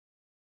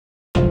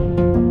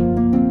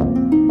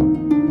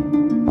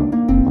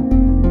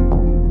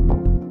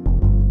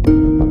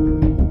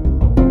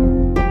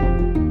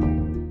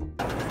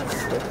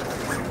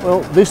Well,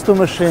 these two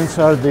machines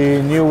are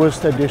the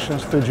newest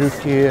additions to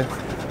Juki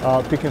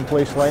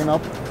pick-and-place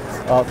lineup.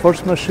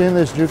 First machine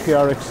is Juki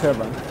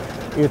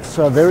RX-7. It's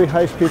a very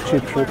high-speed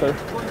chip shooter.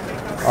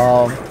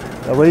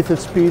 Rated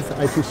speed,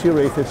 IPC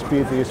rated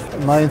speed is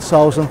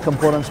 9,000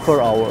 components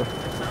per hour.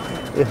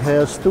 It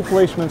has two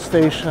placement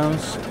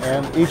stations,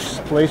 and each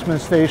placement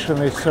station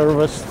is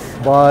serviced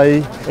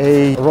by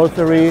a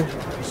rotary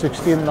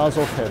 16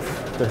 nozzle head.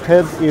 The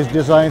head is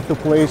designed to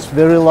place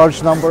very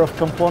large number of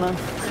components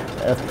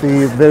at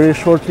the very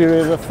short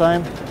period of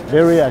time,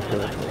 very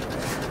accurately.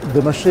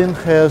 The machine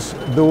has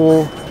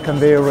dual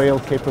conveyor rail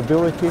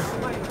capability.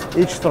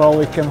 Each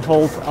trolley can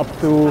hold up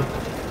to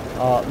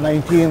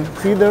 19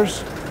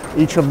 feeders.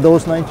 Each of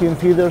those 19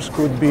 feeders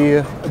could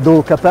be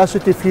dual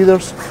capacity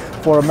feeders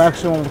for a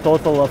maximum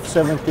total of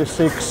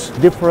 76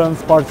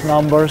 different part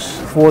numbers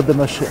for the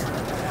machine.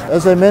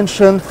 As I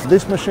mentioned,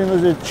 this machine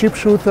is a chip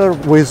shooter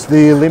with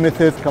the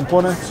limited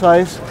component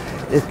size.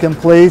 It can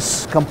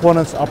place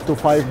components up to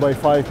 5 by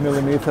 5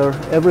 millimeter.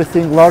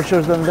 Everything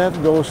larger than that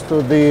goes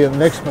to the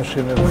next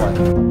machine in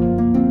line.